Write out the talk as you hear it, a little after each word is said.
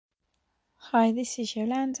Hi, this is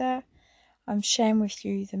Yolanda. I'm sharing with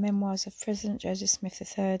you the memoirs of President Joseph Smith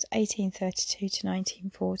III, 1832 to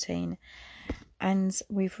 1914. And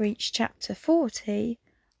we've reached chapter 40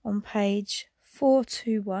 on page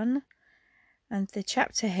 421, and the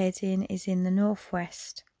chapter heading is in the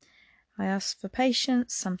Northwest. I ask for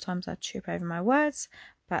patience, sometimes I trip over my words,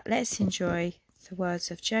 but let's enjoy the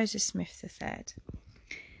words of Joseph Smith III.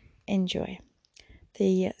 Enjoy.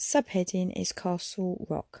 The subheading is Castle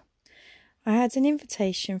Rock. I had an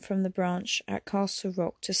invitation from the branch at Castle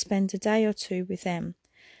Rock to spend a day or two with them.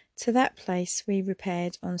 To that place we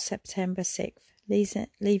repaired on September 6th,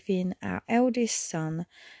 leaving our eldest son,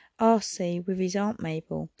 R.C., with his Aunt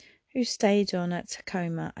Mabel, who stayed on at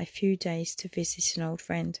Tacoma a few days to visit an old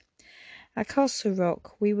friend. At Castle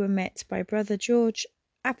Rock we were met by Brother George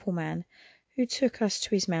Appleman, who took us to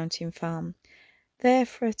his mountain farm. There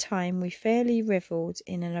for a time we fairly revelled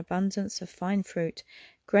in an abundance of fine fruit,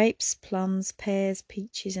 grapes, plums, pears,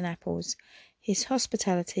 peaches, and apples. His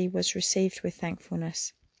hospitality was received with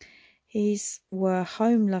thankfulness. His were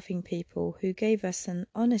home-loving people who gave us an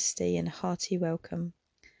honest and hearty welcome.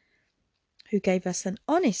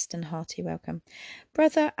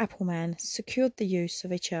 Brother Appleman secured the use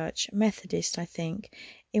of a church, Methodist, I think,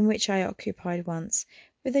 in which I occupied once,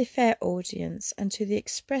 with a fair audience, and to the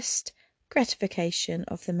expressed gratification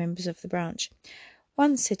of the members of the branch.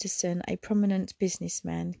 One citizen, a prominent business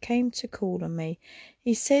man, came to call on me.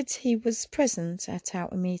 He said he was present at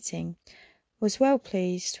our meeting, was well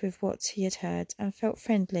pleased with what he had heard, and felt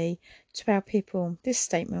friendly to our people. This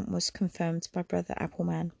statement was confirmed by Brother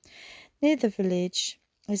Appleman. Near the village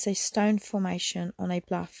is a stone formation on a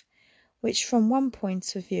bluff, which from one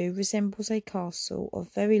point of view resembles a castle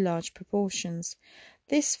of very large proportions.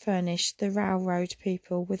 This furnished the railroad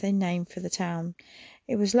people with a name for the town.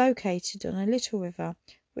 It was located on a little river,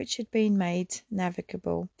 which had been made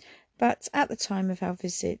navigable, but at the time of our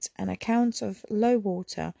visit, on account of low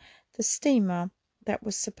water, the steamer that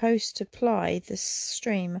was supposed to ply the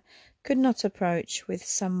stream could not approach within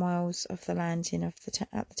some miles of the landing at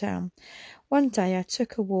the town. One day I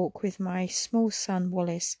took a walk with my small son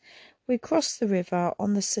Wallace. We crossed the river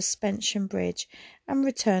on the suspension bridge and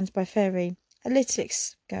returned by ferry, a little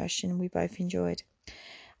excursion we both enjoyed.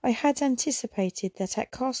 I had anticipated that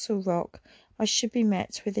at Castle Rock I should be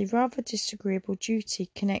met with a rather disagreeable duty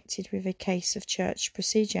connected with a case of church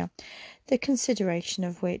procedure, the consideration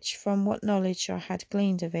of which, from what knowledge I had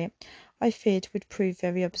gleaned of it, I feared would prove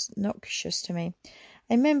very obnoxious to me.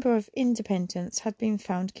 A member of Independence had been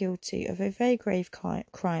found guilty of a very grave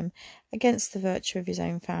crime against the virtue of his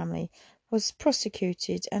own family, was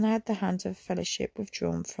prosecuted, and had the hand of fellowship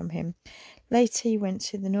withdrawn from him. Later he went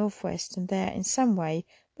to the Northwest, and there in some way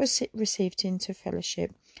was received into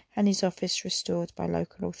fellowship, and his office restored by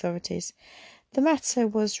local authorities. The matter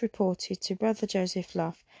was reported to Brother Joseph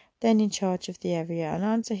Luff, then in charge of the area, and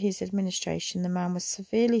under his administration the man was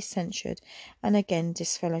severely censured and again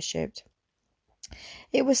disfellowshipped.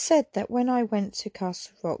 It was said that when I went to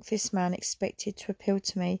Castle Rock this man expected to appeal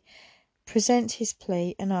to me, present his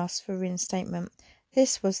plea, and ask for reinstatement.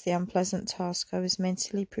 This was the unpleasant task I was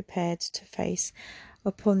mentally prepared to face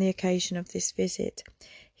upon the occasion of this visit.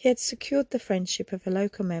 He had secured the friendship of a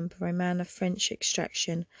local member, a man of French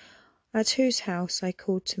extraction, at whose house I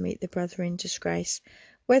called to meet the brother in disgrace.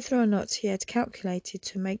 Whether or not he had calculated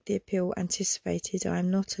to make the appeal anticipated, I am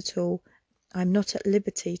not at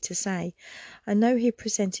liberty to say. I know he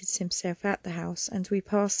presented himself at the house, and we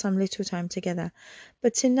passed some little time together,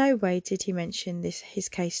 but in no way did he mention his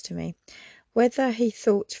case to me. Whether he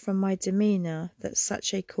thought from my demeanour that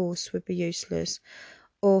such a course would be useless,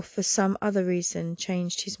 or for some other reason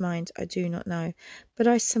changed his mind, I do not know, but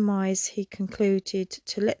I surmise he concluded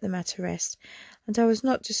to let the matter rest, and I was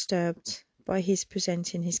not disturbed by his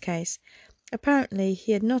presenting his case. Apparently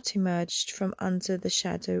he had not emerged from under the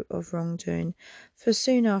shadow of wrongdoing, for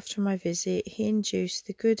soon after my visit he induced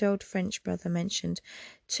the good old French brother mentioned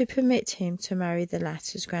to permit him to marry the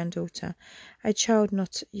latter's granddaughter, a child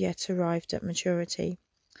not yet arrived at maturity.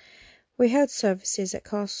 We held services at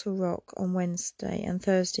Castle Rock on Wednesday and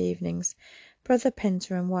Thursday evenings, Brother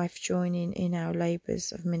Pender and wife joining in our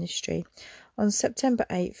labours of ministry. On September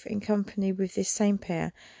 8th, in company with this same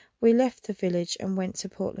pair, we left the village and went to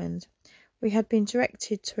Portland. We had been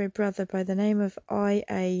directed to a brother by the name of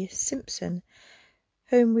I.A. Simpson,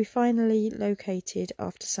 whom we finally located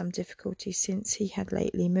after some difficulty, since he had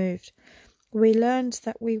lately moved. We learned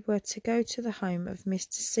that we were to go to the home of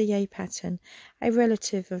Mr. C.A. Patton, a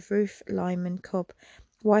relative of Ruth Lyman Cobb,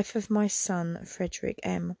 wife of my son Frederick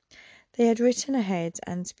M. They had written ahead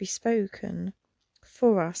and bespoken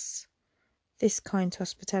for us this kind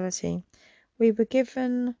hospitality. We were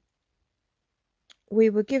given We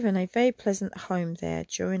were given a very pleasant home there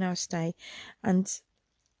during our stay in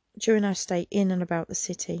and about the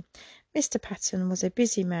city. Mr. Patten was a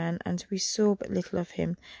busy man, and we saw but little of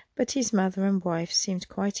him, but his mother and wife seemed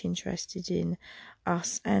quite interested in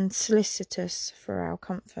us and solicitous for our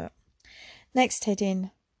comfort. Next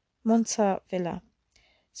heading, Monta Villa.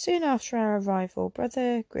 Soon after our arrival,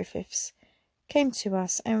 Brother Griffiths came to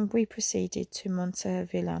us, and we proceeded to Monta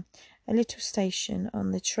Villa, a little station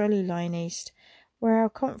on the trolley line east, where our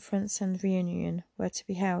conference and reunion were to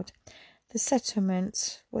be held. The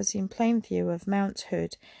settlement was in plain view of Mount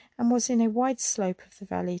Hood, and was in a wide slope of the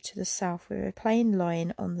valley to the south, with a plain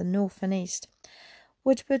lying on the north and east.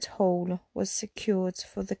 Woodward Hall was secured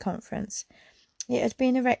for the conference. It had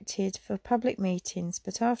been erected for public meetings,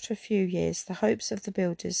 but after a few years the hopes of the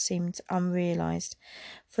builders seemed unrealised,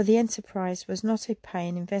 for the enterprise was not a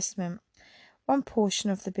paying investment. One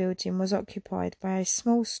portion of the building was occupied by a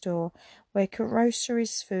small store, where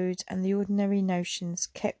groceries, food, and the ordinary notions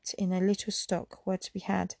kept in a little stock were to be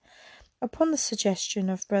had. Upon the suggestion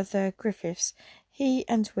of Brother Griffiths, he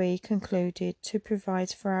and we concluded to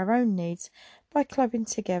provide for our own needs by clubbing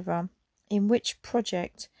together, in which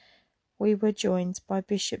project we were joined by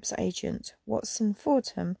Bishop's agent, Watson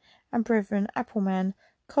Fordham, and Brethren Appleman,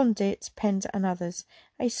 Condit, Pend, and others,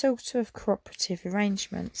 a sort of cooperative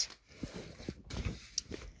arrangement.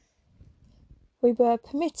 We were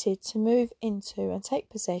permitted to move into and take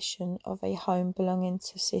possession of a home belonging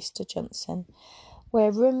to Sister Johnson,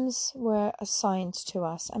 where rooms were assigned to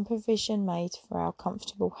us and provision made for our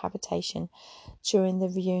comfortable habitation during the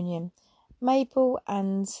reunion. Mabel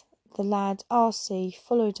and the lad R.C.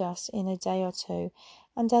 followed us in a day or two,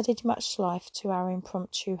 and added much life to our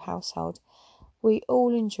impromptu household. We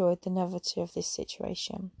all enjoyed the novelty of this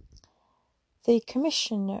situation. The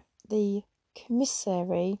commissary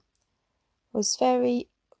was very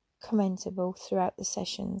commendable throughout the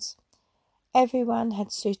sessions. Everyone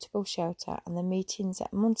had suitable shelter, and the meetings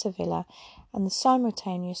at Montevilla and the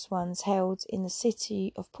simultaneous ones held in the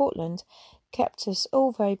city of Portland kept us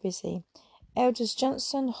all very busy. Elders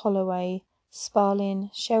Johnson, Holloway, Sparling,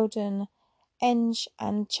 Sheldon, Enge,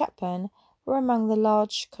 and Chapman were among the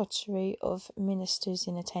large coterie of ministers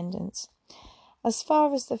in attendance. As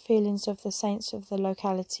far as the feelings of the saints of the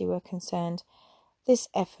locality were concerned, this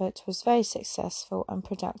effort was very successful and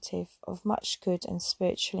productive of much good and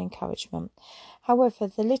spiritual encouragement. However,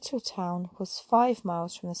 the little town was 5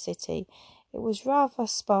 miles from the city. It was rather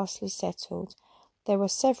sparsely settled. There were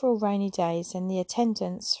several rainy days, and the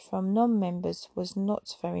attendance from non-members was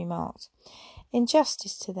not very marked. In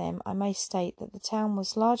justice to them, I may state that the town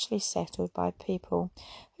was largely settled by people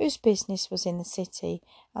whose business was in the city,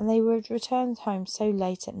 and they would return home so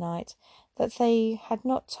late at night that they had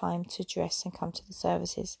not time to dress and come to the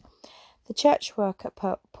services. The church work at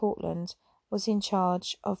Portland was in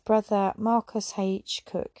charge of Brother Marcus H.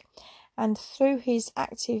 Cook, and through his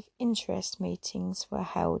active interest meetings were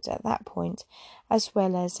held at that point as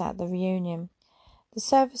well as at the reunion. The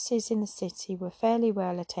services in the city were fairly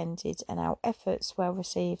well attended, and our efforts well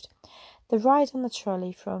received. The ride on the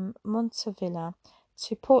trolley from Montevilla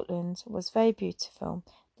to Portland was very beautiful,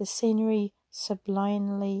 the scenery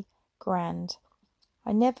sublimely grand.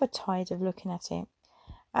 I never tired of looking at it.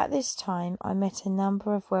 At this time I met a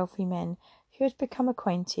number of wealthy men who had become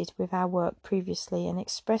acquainted with our work previously and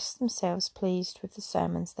expressed themselves pleased with the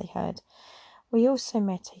sermons they heard. We also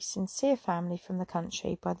met a sincere family from the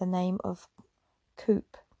country by the name of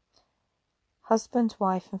Coop, husband,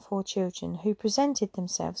 wife, and 4 children, who presented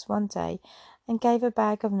themselves one day and gave a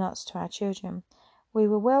bag of nuts to our children. We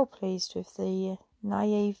were well pleased with the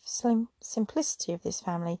naive simplicity of this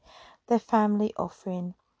family, their family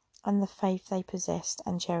offering, and the faith they possessed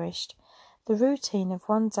and cherished. The routine of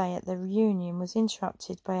one day at the reunion was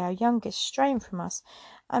interrupted by our youngest straying from us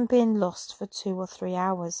and being lost for 2 or 3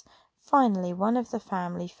 hours. Finally, one of the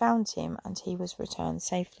family found him, and he was returned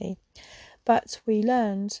safely. But we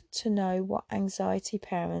learned to know what anxiety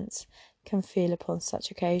parents can feel upon such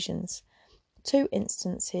occasions. 2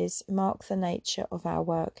 instances mark the nature of our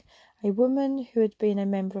work. A woman who had been a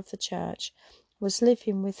member of the church was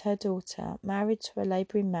living with her daughter, married to a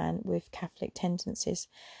labouring man with Catholic tendencies.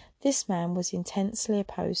 This man was intensely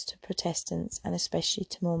opposed to Protestants, and especially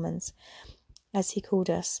to Mormons, as he called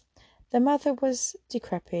us. The mother was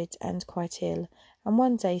decrepit and quite ill, and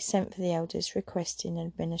one day sent for the elders, requesting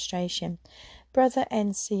administration. Brother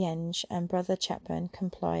N.C. Enge and Brother Chapman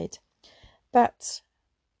complied, but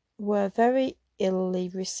were very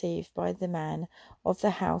illy received by the man of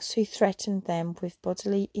the house, who threatened them with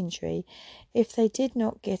bodily injury if they did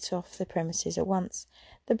not get off the premises at once.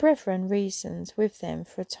 The brethren reasoned with them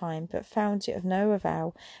for a time, but found it of no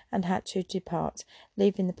avail, and had to depart,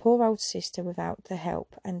 leaving the poor old sister without the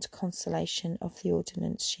help and consolation of the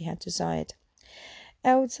ordinance she had desired.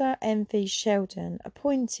 Elder M.V. Sheldon,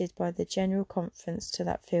 appointed by the General Conference to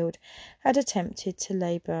that field, had attempted to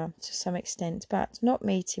labour to some extent, but, not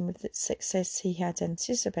meeting with the success he had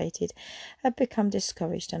anticipated, had become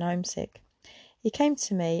discouraged and homesick. He came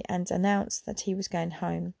to me and announced that he was going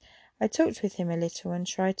home. I talked with him a little and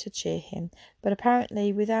tried to cheer him, but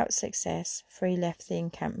apparently without success, for he left the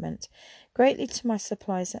encampment. Greatly to my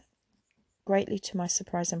surprise and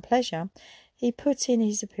pleasure, he put in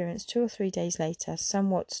his appearance 2 or 3 days later,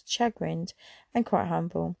 somewhat chagrined and quite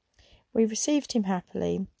humble. We received him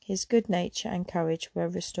happily, his good nature and courage were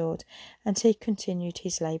restored, and he continued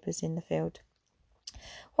his labours in the field.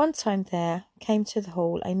 One time there came to the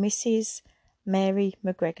hall a Mrs. Mary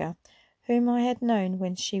McGregor, whom I had known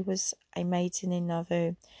when she was a maiden in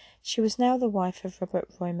Nauvoo. She was now the wife of Robert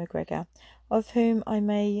Roy McGregor, of whom I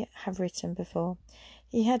may have written before.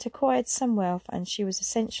 He had acquired some wealth, and she was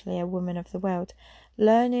essentially a woman of the world.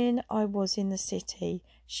 Learning I was in the city,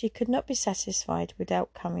 she could not be satisfied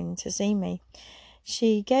without coming to see me.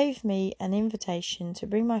 She gave me an invitation to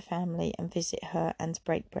bring my family and visit her and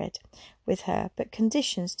break bread with her, but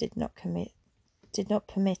conditions did not permit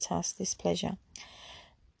us this pleasure.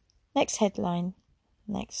 Next headline,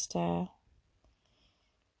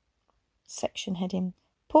 section heading,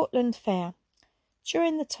 Portland Fair.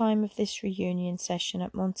 During the time of this reunion session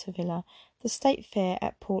at Montevilla, the State Fair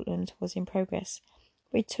at Portland was in progress.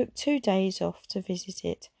 We took 2 days off to visit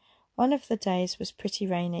it. One of the days was pretty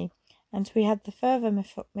rainy, and we had the further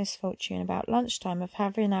misfortune about lunchtime of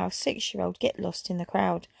having our 6-year-old get lost in the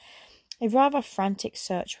crowd. A rather frantic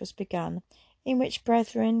search was begun, in which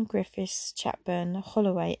brethren Griffiths, Chapburn,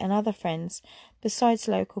 Holloway, and other friends, besides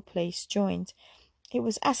local police, joined. It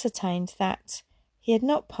was ascertained that he had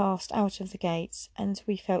not passed out of the gates, and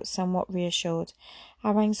we felt somewhat reassured.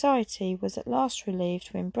 Our anxiety was at last relieved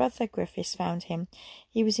when Brother Griffiths found him.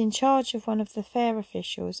 He was in charge of one of the fair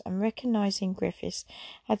officials, and recognising Griffiths,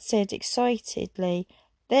 had said excitedly,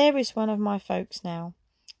 "There is one of my folks now."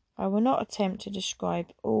 I will not attempt to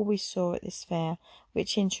describe all we saw at this fair,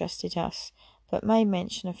 which interested us, but may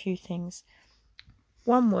mention a few things.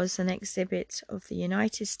 One was an exhibit of the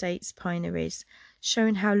United States pineries,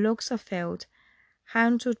 showing how logs are felled,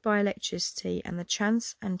 handled by electricity,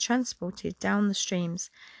 and transported down the streams.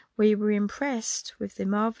 We were impressed with the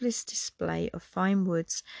marvellous display of fine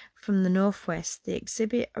woods from the NorthWest. The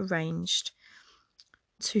exhibit arranged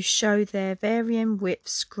to show their varying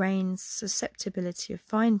widths, grains, susceptibility of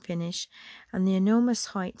fine finish, and the enormous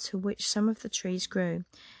height to which some of the trees grew.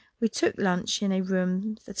 We took lunch in a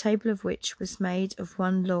room, the table of which was made of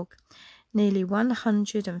one log, nearly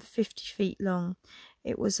 150 feet long.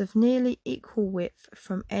 It was of nearly equal width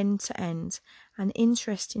from end to end, an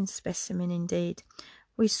interesting specimen indeed.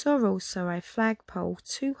 We saw also a flagpole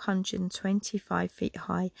 225 feet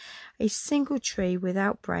high, a single tree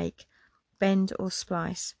without break, bend or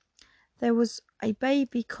splice. There was a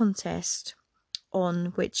baby contest on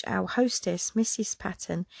which our hostess, Mrs.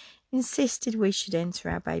 Patton, insisted we should enter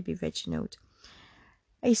our baby Reginald.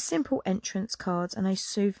 A simple entrance card and a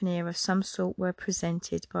souvenir of some sort were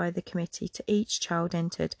presented by the committee to each child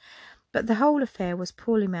entered, but the whole affair was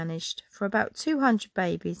poorly managed, for about 200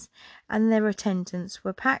 babies and their attendants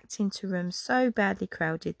were packed into rooms so badly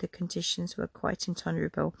crowded the conditions were quite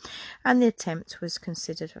intolerable, and the attempt was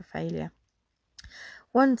considered a failure.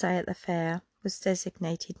 One day at the fair was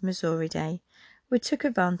designated Missouri Day. We took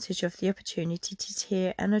advantage of the opportunity to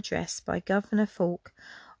hear an address by Governor Falk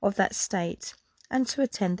of that state, and to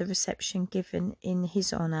attend the reception given in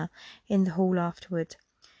his honour in the hall afterward.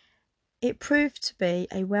 It proved to be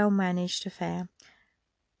a well-managed affair,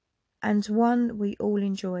 and one we all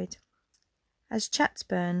enjoyed. As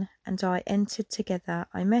Chatburn and I entered together,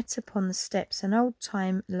 I met upon the steps an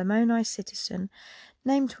old-time Lamoni citizen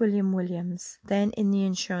named William Williams, then in the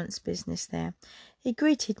insurance business there. He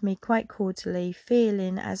greeted me quite cordially,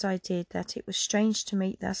 feeling as I did that it was strange to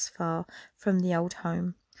meet thus far from the old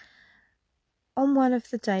home. On one of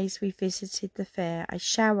the days we visited the fair, a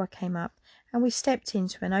shower came up, and we stepped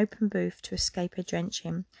into an open booth to escape a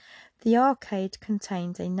drenching. The arcade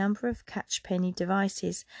contained a number of catchpenny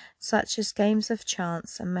devices, such as games of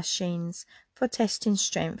chance and machines for testing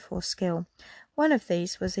strength or skill. One of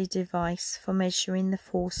these was a device for measuring the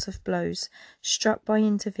force of blows struck by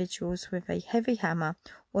individuals with a heavy hammer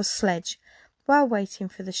or sledge. While waiting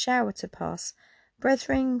for the shower to pass,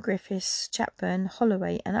 brethren Griffiths, Chapburn,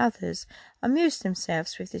 Holloway, and others amused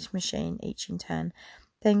themselves with this machine, each in turn.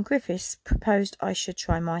 Then Griffiths proposed I should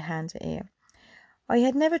try my hand at it. I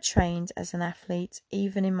had never trained as an athlete,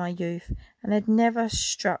 even in my youth, and had never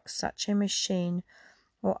struck such a machine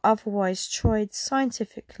or otherwise tried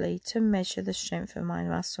scientifically to measure the strength of my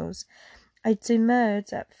muscles. I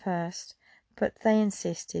demurred at first, but they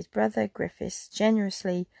insisted, Brother Griffiths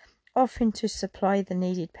generously offering to supply the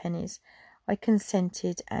needed pennies. I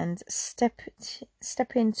consented and stepped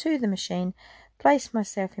into the machine, placed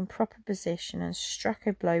myself in proper position and struck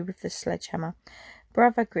a blow with the sledgehammer.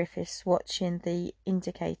 Brother Griffiths, watching the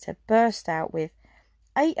indicator, burst out with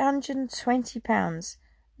 £820.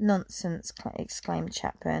 Nonsense, exclaimed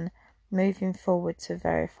Chapman, moving forward to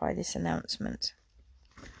verify this announcement.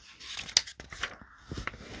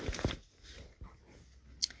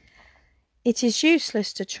 It is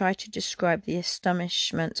useless to try to describe the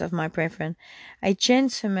astonishment of my brethren. A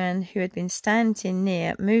gentleman who had been standing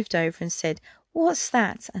near moved over and said, "What's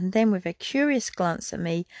that?" and then, with a curious glance at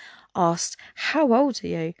me, asked, "How old are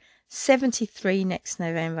you?" 73 next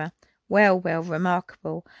November. Well,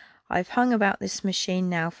 remarkable. I've hung about this machine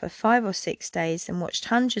now for 5 or 6 days and watched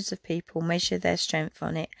hundreds of people measure their strength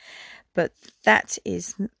on it, but that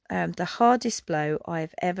is the hardest blow I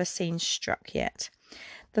have ever seen struck yet.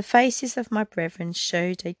 The faces of my brethren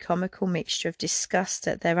showed a comical mixture of disgust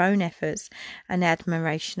at their own efforts and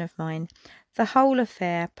admiration of mine. The whole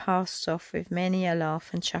affair passed off with many a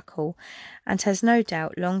laugh and chuckle, and has no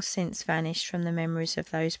doubt long since vanished from the memories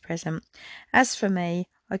of those present. As for me,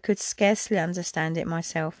 I could scarcely understand it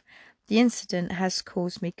myself. The incident has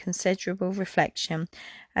caused me considerable reflection,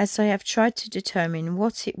 as I have tried to determine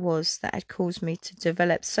what it was that had caused me to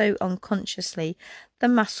develop so unconsciously the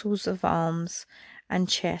muscles of arms and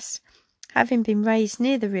chest. Having been raised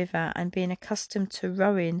near the river and being accustomed to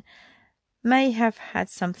rowing may have had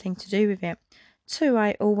something to do with it. Too,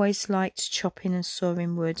 I always liked chopping and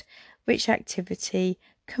sawing wood, which activity,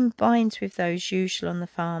 combined with those usual on the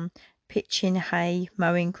farm, pitching hay,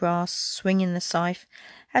 mowing grass, swinging the scythe,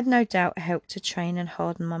 had no doubt helped to train and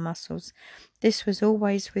harden my muscles. This was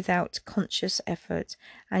always without conscious effort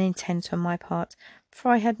and intent on my part,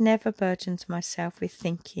 for I had never burdened myself with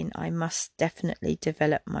thinking I must definitely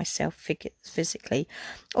develop myself physically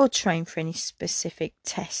or train for any specific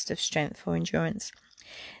test of strength or endurance.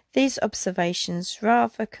 These observations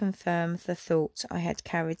rather confirm the thought I had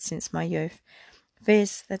carried since my youth,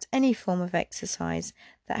 viz., that any form of exercise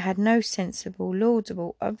that had no sensible,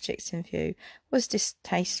 laudable objects in view was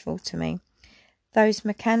distasteful to me. Those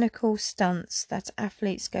mechanical stunts that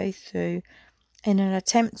athletes go through in an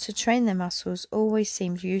attempt to train their muscles always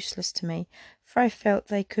seemed useless to me, for I felt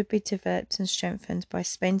they could be developed and strengthened by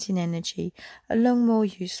spending energy along more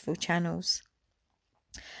useful channels.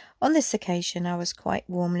 On this occasion I was quite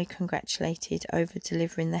warmly congratulated over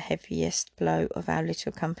delivering the heaviest blow of our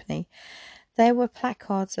little company. There were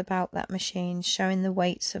placards about that machine showing the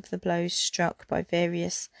weights of the blows struck by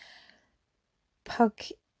various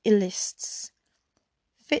pugilists.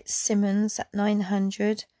 Fitzsimmons at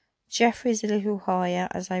 900, Jeffries a little higher,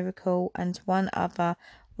 as I recall, and one other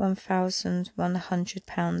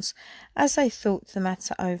 £1,100. As I thought the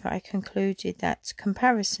matter over, I concluded that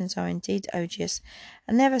comparisons are indeed odious,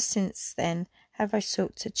 and never since then have I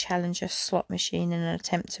sought to challenge a slot machine in an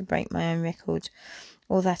attempt to break my own record,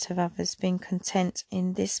 or that of others, being content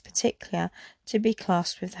in this particular to be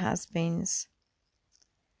classed with has-beens.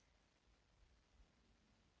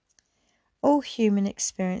 All human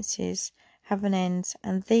experiences have an end,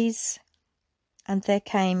 and there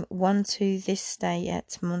came one to this day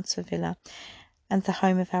at Montevilla, and the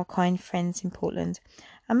home of our kind friends in Portland.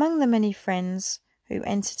 Among the many friends who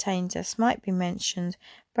entertained us might be mentioned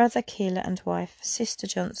Brother Keeler and wife, Sister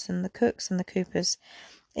Johnson, the Cooks and the Coopers.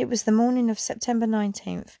 It was the morning of September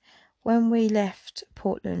 19th when we left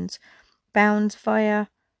Portland, bound via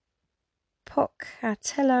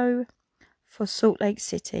Pocatello for Salt Lake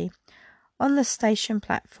City. On the station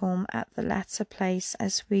platform at the latter place,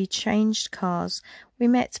 as we changed cars, we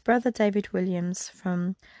met Brother David Williams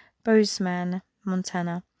from Bozeman,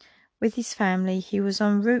 Montana. With his family, he was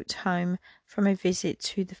en route home from a visit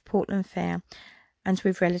to the Portland Fair and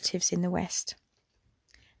with relatives in the West.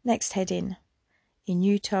 Next heading, in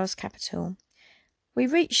Utah's capital. We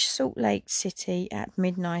reached Salt Lake City at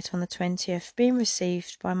midnight on the 20th, being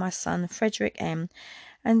received by my son Frederick M.,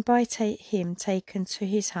 and by him taken to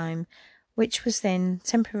his home, which was then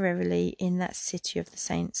temporarily in that city of the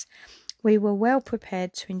saints. We were well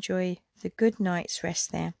prepared to enjoy the good night's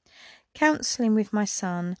rest there. Counselling with my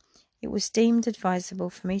son, it was deemed advisable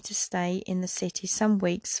for me to stay in the city some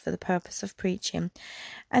weeks for the purpose of preaching,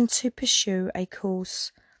 and to pursue a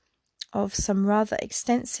course of some rather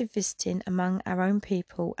extensive visiting among our own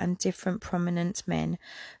people and different prominent men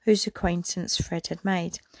whose acquaintance Fred had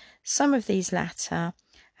made. Some of these latter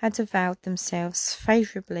had avowed themselves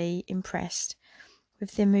favourably impressed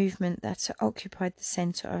with the movement that occupied the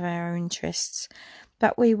centre of our interests,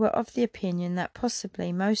 but we were of the opinion that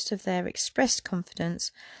possibly most of their expressed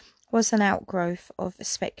confidence was an outgrowth of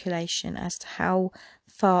speculation as to how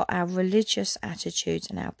far our religious attitudes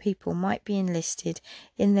and our people might be enlisted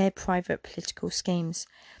in their private political schemes.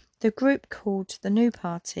 The group called the New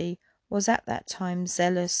Party was at that time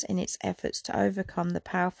zealous in its efforts to overcome the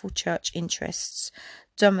powerful church interests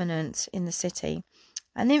dominant in the city,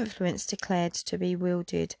 an influence declared to be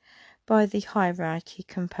wielded by the hierarchy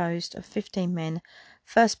composed of 15 men,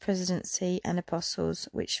 First Presidency and Apostles,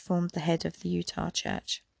 which formed the head of the Utah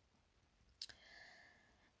Church.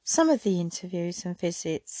 Some of the interviews and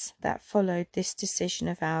visits that followed this decision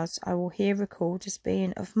of ours I will here record as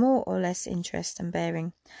being of more or less interest and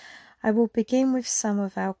bearing. I will begin with some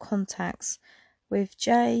of our contacts with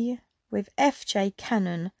F.J.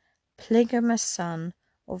 Cannon, polygamous son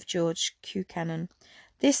of George Q. Cannon.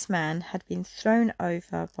 This man had been thrown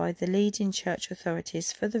over by the leading church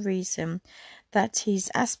authorities for the reason that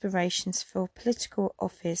his aspirations for political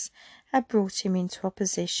office had brought him into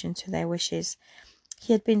opposition to their wishes.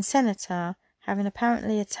 He had been senator, having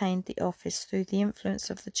apparently attained the office through the influence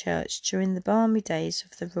of the church during the balmy days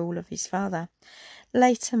of the rule of his father.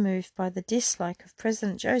 Later, moved by the dislike of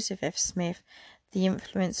President Joseph F. Smith, the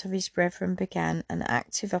influence of his brethren began an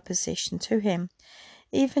active opposition to him.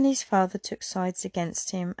 Even his father took sides against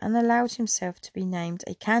him and allowed himself to be named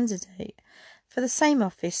a candidate for the same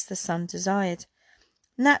office the son desired.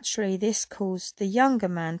 Naturally, this caused the younger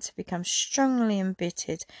man to become strongly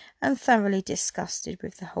embittered and thoroughly disgusted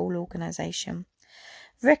with the whole organisation.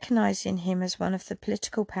 Recognising him as one of the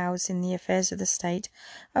political powers in the affairs of the state,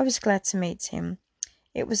 I was glad to meet him.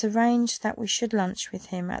 It was arranged that we should lunch with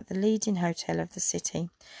him at the leading hotel of the city.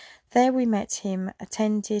 There we met him,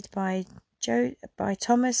 attended by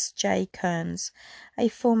Thomas J. Kearns, a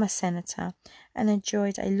former senator, and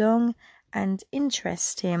enjoyed a long and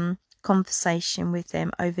interesting conversation with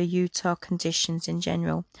them over Utah conditions in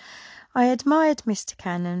general. I admired Mr.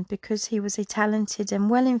 Cannon because he was a talented and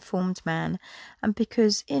well-informed man, and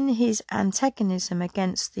because in his antagonism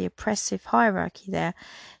against the oppressive hierarchy there,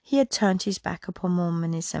 he had turned his back upon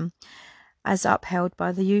Mormonism, as upheld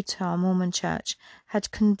by the Utah Mormon Church, had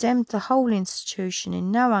condemned the whole institution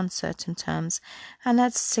in no uncertain terms, and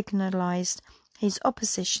had signalized his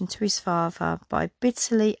opposition to his father by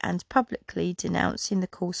bitterly and publicly denouncing the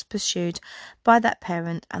course pursued by that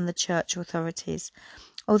parent and the church authorities.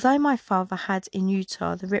 Although my father had in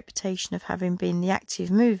Utah the reputation of having been the active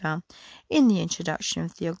mover in the introduction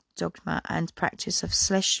of the dogma and practice of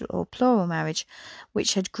celestial or plural marriage,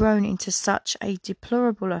 which had grown into such a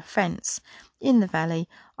deplorable offence in the valley,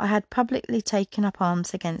 I had publicly taken up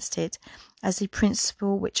arms against it as a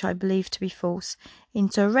principle which I believed to be false, in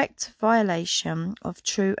direct violation of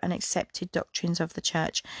true and accepted doctrines of the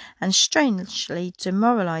Church, and strangely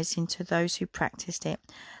demoralizing to those who practised it.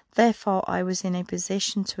 Therefore I was in a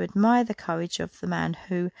position to admire the courage of the man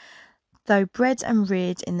who, though bred and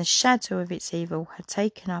reared in the shadow of its evil, had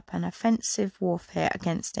taken up an offensive warfare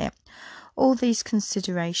against it. All these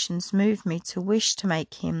considerations moved me to wish to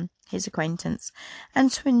make him his acquaintance, and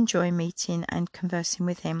to enjoy meeting and conversing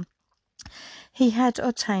with him. He had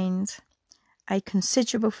attained a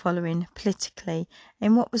considerable following politically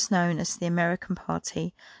in what was known as the American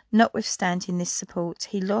Party. Notwithstanding this support,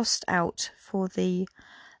 he lost out for the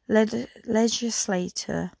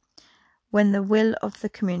legislature when the will of the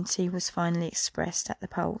community was finally expressed at the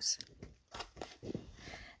polls.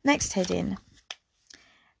 Next heading: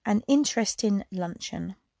 an interesting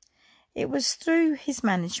luncheon. It was through his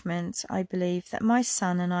management, I believe, that my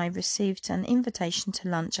son and I received an invitation to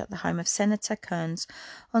lunch at the home of Senator Kearns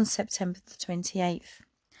on September the 28th.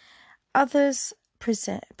 Others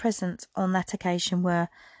present on that occasion were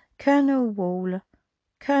Colonel Wall,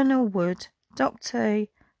 Colonel Wood, Dr.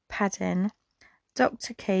 Padden,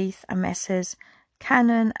 Dr. Keith, and Messrs.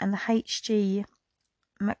 Cannon and H.G.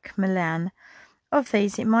 Macmillan. Of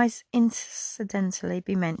these, it might incidentally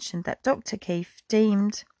be mentioned that Dr. Keith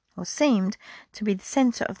seemed to be the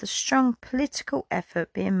centre of the strong political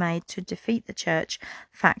effort being made to defeat the church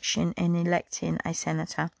faction in electing a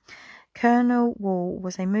senator. Colonel Wall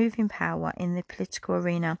was a moving power in the political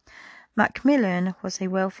arena. Macmillan was a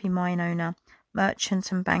wealthy mine owner,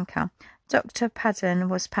 merchant and banker. Dr. Padden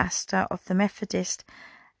was pastor of the Methodist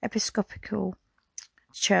Episcopal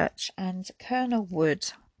Church, and Colonel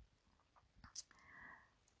Wood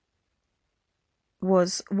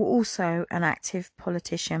was also an active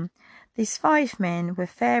politician. These 5 men were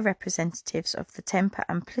fair representatives of the temper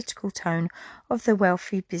and political tone of the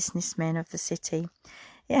wealthy businessmen of the city.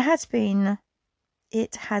 It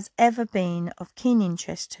has ever been of keen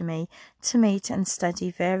interest to me to meet and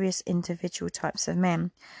study various individual types of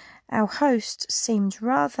men. Our host seemed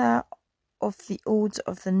rather of the order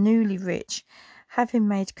of the newly rich, having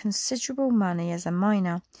made considerable money as a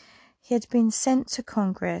miner. He had been sent to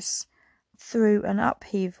Congress through an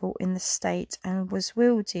upheaval in the state and was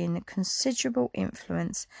wielding considerable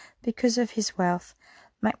influence because of his wealth.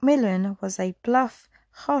 Macmillan was a bluff,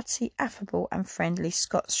 hearty, affable and friendly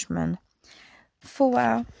Scotchman.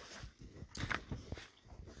 For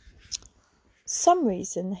some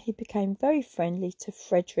reason he became very friendly to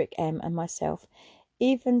Frederick M. and myself,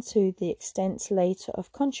 even to the extent later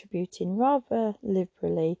of contributing rather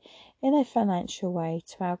liberally in a financial way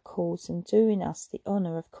to our cause and doing us the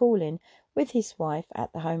honour of calling with his wife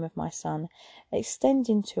at the home of my son,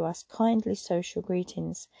 extending to us kindly social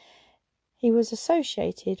greetings. He was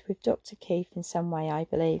associated with Dr. Keith in some way, I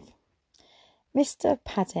believe. Mr.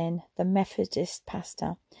 Padden, the Methodist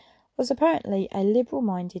pastor, was apparently a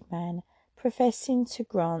liberal-minded man, professing to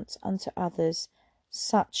grant unto others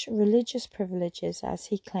such religious privileges as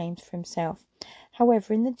he claimed for himself.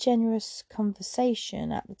 However, in the generous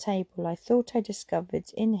conversation at the table, I thought I discovered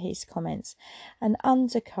in his comments an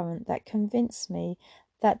undercurrent that convinced me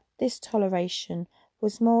that this toleration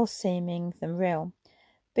was more seeming than real.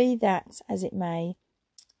 Be that as it may,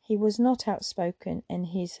 he was not outspoken in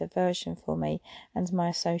his aversion for me and my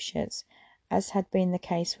associates, as had been the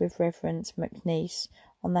case with Reverend McNeice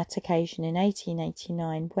on that occasion in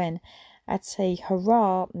 1889, when, at a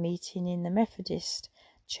hurrah meeting in the Methodist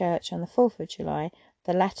Church on the 4th of July,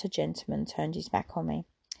 the latter gentleman turned his back on me.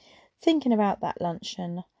 Thinking about that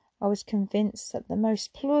luncheon, I was convinced that the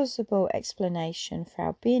most plausible explanation for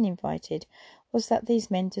our being invited was that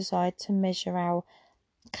these men desired to measure our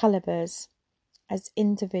calibres as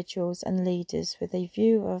individuals and leaders with a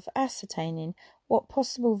view of ascertaining what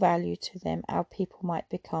possible value to them our people might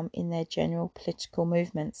become in their general political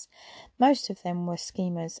movements. Most of them were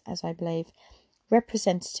schemers, as I believe,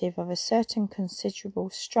 representative of a certain considerable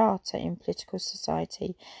strata in political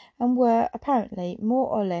society, and were apparently more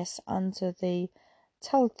or less under the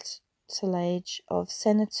tutelage of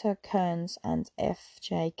Senator Kearns and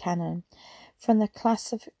F.J. Cannon. From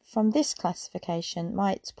this classification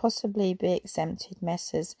might possibly be exempted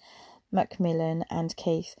Messrs. Macmillan and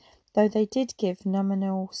Keith, though they did give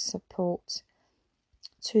nominal support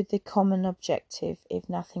to the common objective, if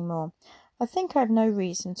nothing more. I think I have no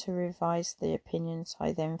reason to revise the opinions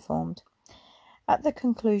I then formed. At the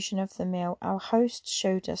conclusion of the meal, our host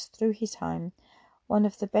showed us through his home, one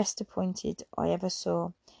of the best appointed I ever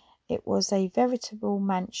saw. It was a veritable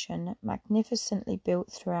mansion, magnificently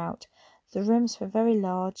built throughout. The rooms were very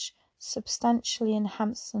large, substantially and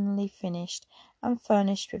handsomely finished, and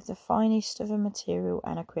furnished with the finest of material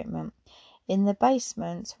and equipment. In the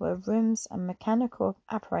basement were rooms and mechanical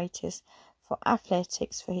apparatus for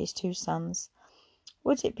athletics for his 2 sons.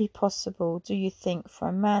 Would it be possible, do you think, for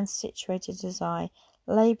a man situated as I,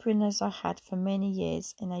 labouring as I had for many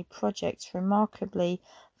years in a project remarkably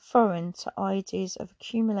foreign to ideas of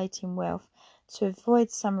accumulating wealth, to avoid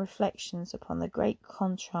some reflections upon the great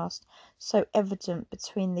contrast so evident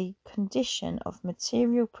between the condition of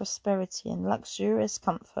material prosperity and luxurious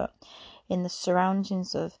comfort in the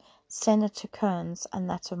surroundings of Senator Kearns and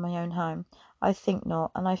that of my own home? I think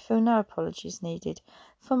not, and I feel no apologies needed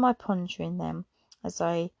for my pondering them as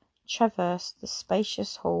I traversed the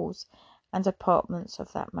spacious halls and apartments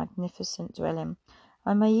of that magnificent dwelling.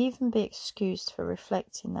 I may even be excused for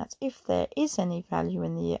reflecting that if there is any value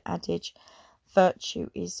in the adage, virtue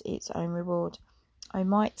is its own reward, I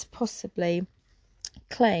might possibly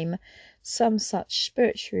claim some such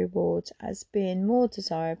spiritual reward as being more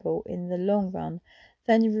desirable in the long run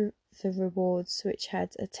than the rewards which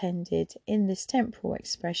had attended, in this temporal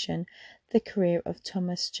expression, the career of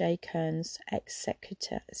Thomas J. Kearns,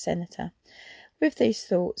 ex-senator. With these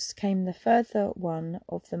thoughts came the further one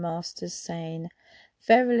of the masters, saying,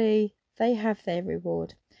 "Verily, they have their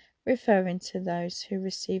reward," referring to those who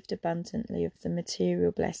received abundantly of the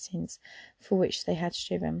material blessings for which they had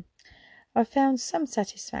striven. I found some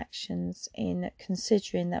satisfactions in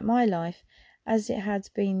considering that my life, as it had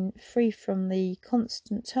been free from the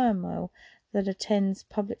constant turmoil that attends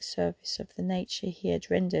public service of the nature he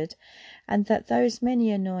had rendered, and that those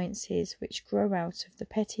many annoyances which grow out of the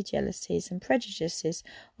petty jealousies and prejudices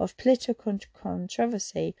of political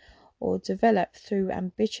controversy, or develop through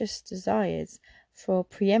ambitious desires for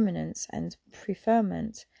preeminence and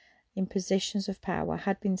preferment, in positions of power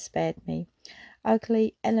had been spared me,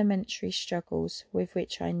 ugly elementary struggles with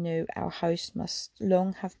which I knew our host must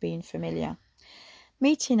long have been familiar.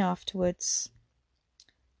 Meeting afterwards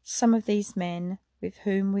some of these men with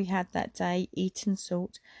whom we had that day eaten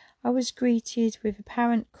salt, I was greeted with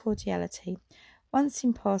apparent cordiality. Once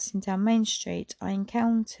in passing down Main Street, I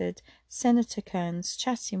encountered Senator Kearns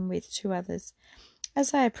chatting with two others.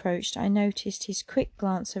 As I approached, I noticed his quick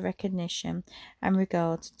glance of recognition and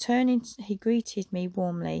regard. Turning, he greeted me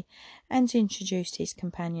warmly and introduced his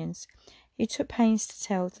companions. He took pains to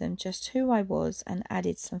tell them just who I was and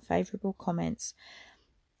added some favourable comments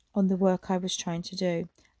on the work I was trying to do.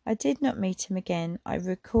 I did not meet him again. I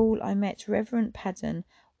recall I met Reverend Paddon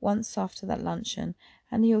once after that luncheon,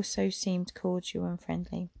 and he also seemed cordial and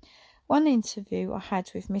friendly. One interview I had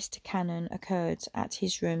with Mr. Cannon occurred at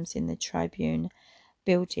his rooms in the Tribune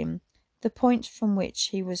building, the point from which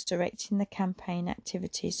he was directing the campaign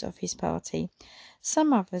activities of his party.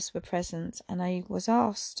 Some others were present, and I was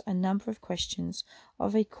asked a number of questions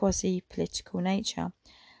of a quasi-political nature,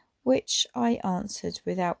 which I answered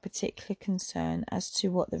without particular concern as to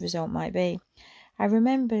what the result might be. I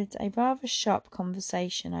remembered a rather sharp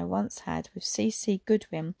conversation I once had with C.C.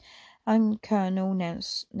 Goodwin and Colonel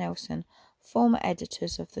Nelson, former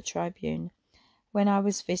editors of the Tribune, when I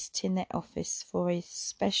was visiting their office for a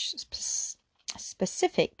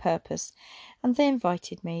specific purpose, and they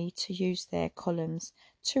invited me to use their columns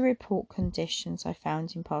to report conditions I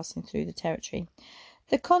found in passing through the territory.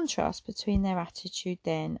 The contrast between their attitude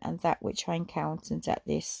then and that which I encountered at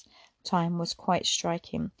this time was quite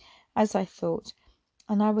striking, as I thought,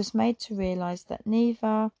 and I was made to realise that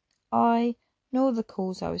neither I nor the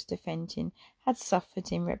cause I was defending had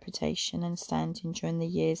suffered in reputation and standing during the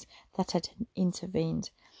years that had intervened.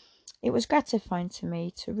 It was gratifying to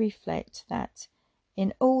me to reflect that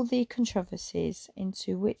in all the controversies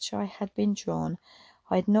into which I had been drawn,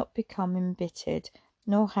 I had not become embittered,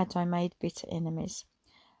 nor had I made bitter enemies.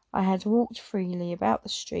 I had walked freely about the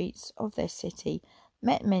streets of their city,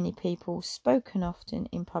 met many people, spoken often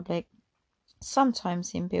in public,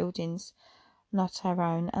 sometimes in buildings not our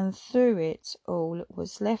own, and through it all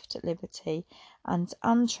was left at liberty and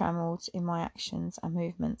untrammelled in my actions and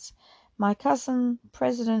movements. My cousin,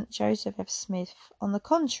 President Joseph F. Smith, on the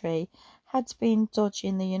contrary, had been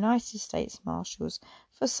dodging the United States Marshals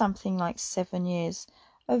for something like 7 years,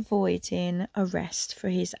 avoiding arrest for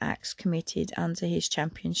his acts committed under his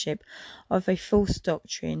championship of a false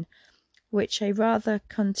doctrine, which a rather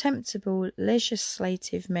contemptible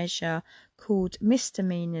legislative measure called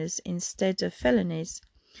misdemeanours instead of felonies.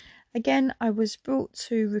 Again, I was brought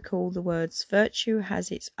to recall the words, "Virtue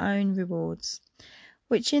has its own rewards,"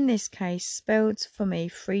 which in this case spelled for me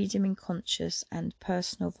freedom in conscience and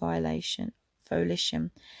personal volition,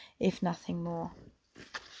 if nothing more.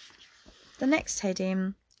 The next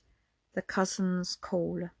heading, The Cousin's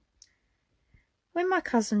Call. When my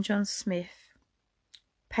cousin John Smith,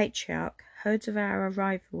 patriarch, heard of our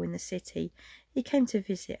arrival in the city, he came to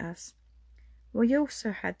visit us. We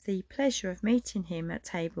also had the pleasure of meeting him at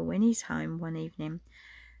table in his home one evening.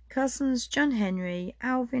 Cousins John Henry,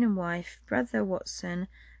 Alvin and wife, brother Watson,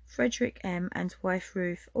 Frederick M. and wife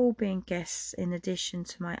Ruth, all being guests in addition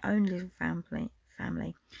to my own little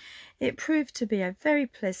family. It proved to be a very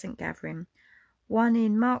pleasant gathering, one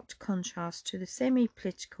in marked contrast to the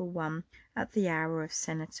semi-political one at the hour of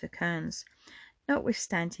Senator Kearns.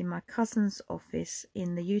 Notwithstanding my cousin's office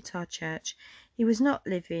in the Utah Church, he was not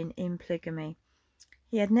living in polygamy.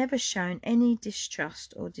 He had never shown any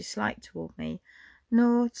distrust or dislike toward me,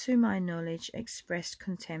 nor, to my knowledge, expressed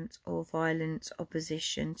contempt or violent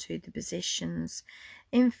opposition to the positions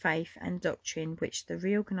in faith and doctrine which the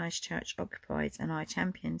reorganized church occupied and I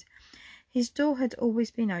championed. His door had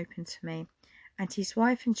always been open to me, and his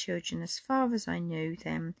wife and children, as far as I knew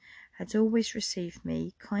them, had always received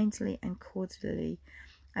me kindly and cordially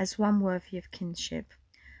as one worthy of kinship.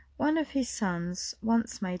 One of his sons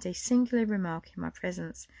once made a singular remark in my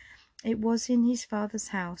presence. It was in his father's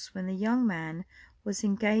house, when the young man was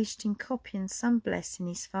engaged in copying some blessing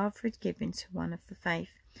his father had given to one of the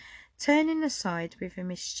faith. Turning aside with a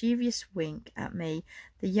mischievous wink at me,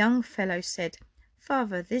 the young fellow said,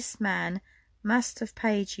 "Father, this man must have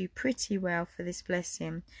paid you pretty well for this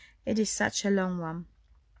blessing. It is such a long one."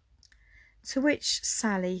 To which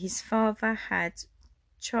sally his father had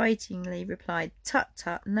chidingly replied, "Tut,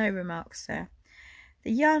 tut, no remark, sir."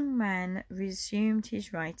 The young man resumed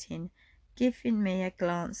his writing, giving me a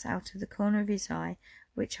glance out of the corner of his eye,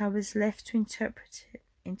 which I was left to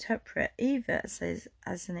interpret either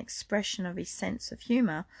as an expression of his sense of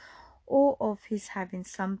humour, or of his having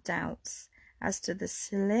some doubts as to the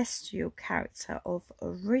celestial character of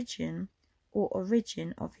origin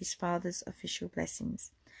of his father's official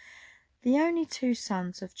blessings. The only two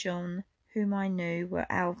sons of John whom I knew were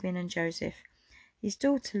Alvin and Joseph. His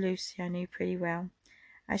daughter Lucy I knew pretty well,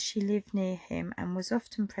 as she lived near him and was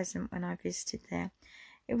often present when I visited there.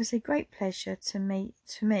 It was a great pleasure to me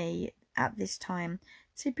at this time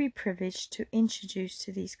to be privileged to introduce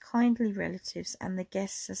to these kindly relatives and the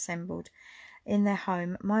guests assembled in their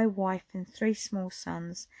home my wife and three small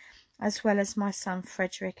sons, as well as my son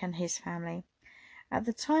Frederick and his family. At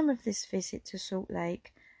the time of this visit to Salt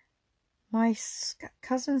Lake, my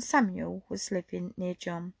cousin Samuel was living near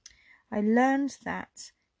John. I learned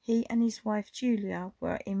that he and his wife Julia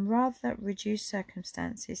were in rather reduced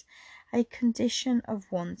circumstances, a condition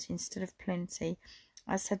of want instead of plenty,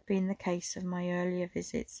 as had been the case of my earlier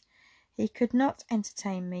visits. He could not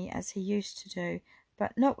entertain me as he used to do,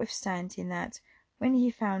 but notwithstanding that, when he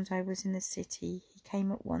found I was in the city, he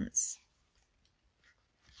came at once.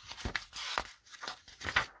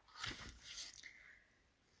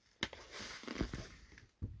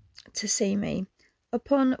 To see me.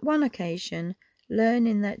 Upon one occasion,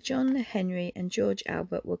 learning that John Henry and George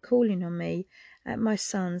Albert were calling on me at my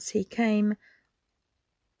son's, he came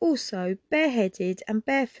also bareheaded and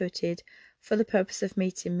barefooted for the purpose of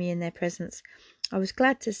meeting me in their presence. I was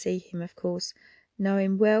glad to see him, of course,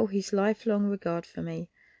 knowing well his lifelong regard for me,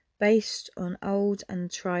 based on old and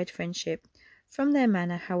tried friendship. From their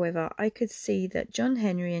manner, however, I could see that John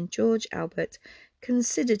Henry and George Albert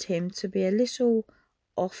considered him to be a little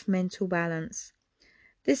off mental balance.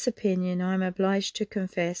 This opinion, I am obliged to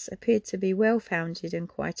confess, appeared to be well founded and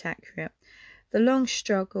quite accurate. The long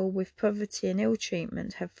struggle with poverty and ill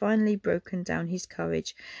treatment had finally broken down his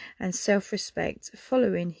courage, and self-respect,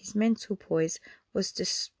 following his mental poise, was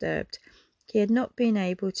disturbed. He had not been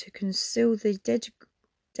able to conceal the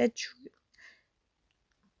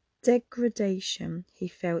degradation he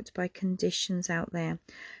felt by conditions out there,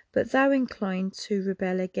 but though inclined to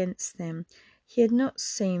rebel against them, he had not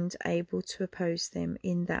seemed able to oppose them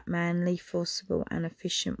in that manly, forcible, and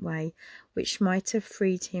efficient way which might have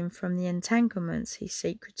freed him from the entanglements he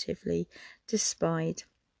secretly despised.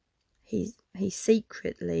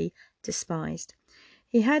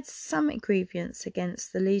 He had some grievance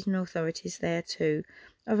against the leading authorities there too,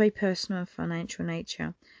 of a personal and financial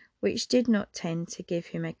nature, which did not tend to give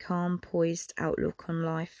him a calm, poised outlook on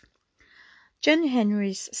life. John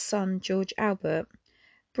Henry's son George Albert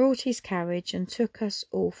brought his carriage and took us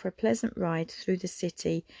all for a pleasant ride through the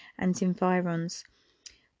city and environs.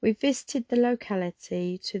 We visited the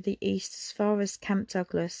locality to the east as far as Camp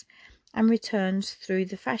Douglas, and returned through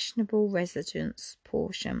the fashionable residence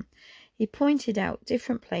portion. He pointed out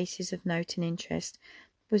different places of note and interest,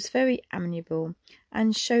 was very amiable,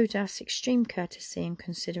 and showed us extreme courtesy and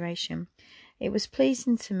consideration. It was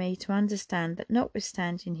pleasing to me to understand that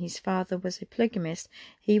notwithstanding his father was a polygamist,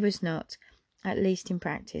 he was not, at least in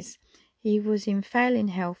practice. He was in failing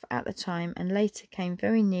health at the time, and later came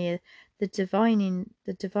very near the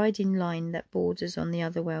dividing line that borders on the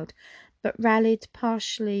other world, but rallied,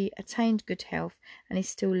 partially attained good health, and is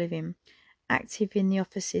still living, active in the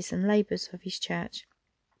offices and labours of his church.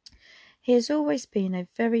 He has always been of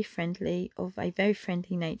a very friendly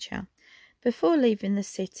nature. Before leaving the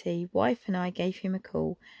city, wife and I gave him a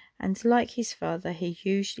call, and like his father, he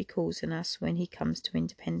usually calls on us when he comes to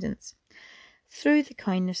Independence. Through the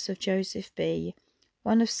kindness of Joseph B.,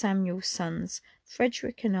 one of Samuel's sons,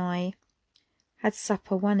 Frederick and I had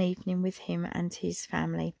supper one evening with him and his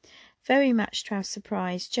family. Very much to our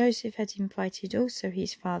surprise, Joseph had invited also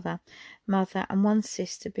his father, mother, and one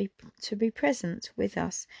sister to be present with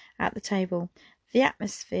us at the table. The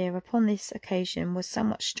atmosphere upon this occasion was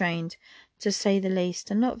somewhat strained, to say the least,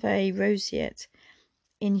 and not very roseate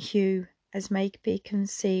in hue, as may be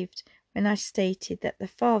conceived when I stated that the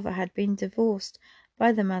father had been divorced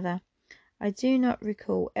by the mother. I do not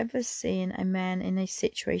recall ever seeing a man in a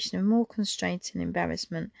situation of more constraint and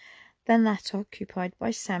embarrassment than that occupied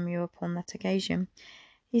by Samuel upon that occasion.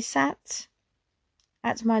 He sat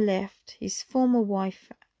at my left, his former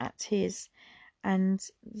wife at his, and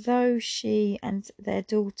though she and their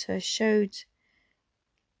daughter showed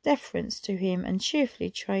deference to him and cheerfully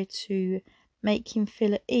tried to make him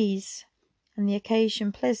feel at ease and the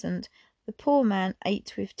occasion pleasant, the poor man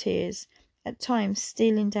ate with tears, at times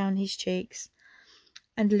stealing down his cheeks,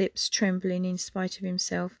 and lips trembling in spite of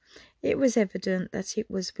himself. It was evident that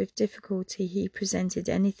it was with difficulty he presented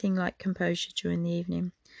anything like composure during the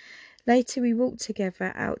evening. Later we walked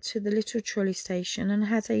together out to the little trolley station and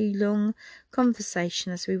had a long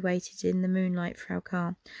conversation as we waited in the moonlight for our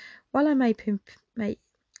car. While I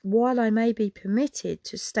while I may be permitted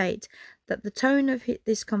to state that the tone of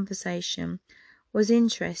this conversation was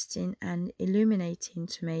interesting and illuminating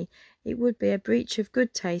to me, it would be a breach of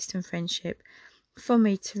good taste and friendship for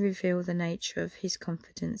me to reveal the nature of his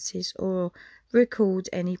confidences or record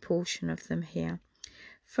any portion of them here.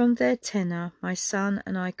 From their tenor, my son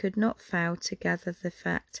and I could not fail to gather the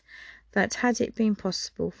fact that had it been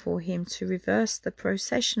possible for him to reverse the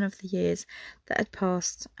procession of the years that had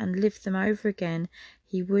passed and live them over again,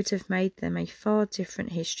 he would have made them a far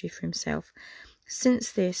different history for himself.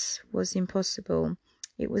 Since this was impossible,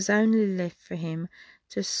 it was only left for him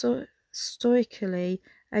to stoically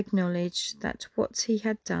acknowledge that what he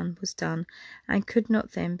had done was done, and could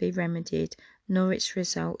not then be remedied, nor its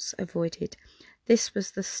results avoided. This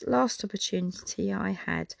was the last opportunity I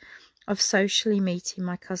had of socially meeting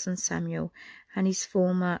my cousin Samuel and his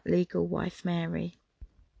former legal wife Mary.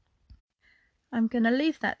 I'm going to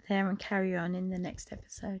leave that there and carry on in the next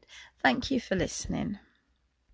episode. Thank you for listening.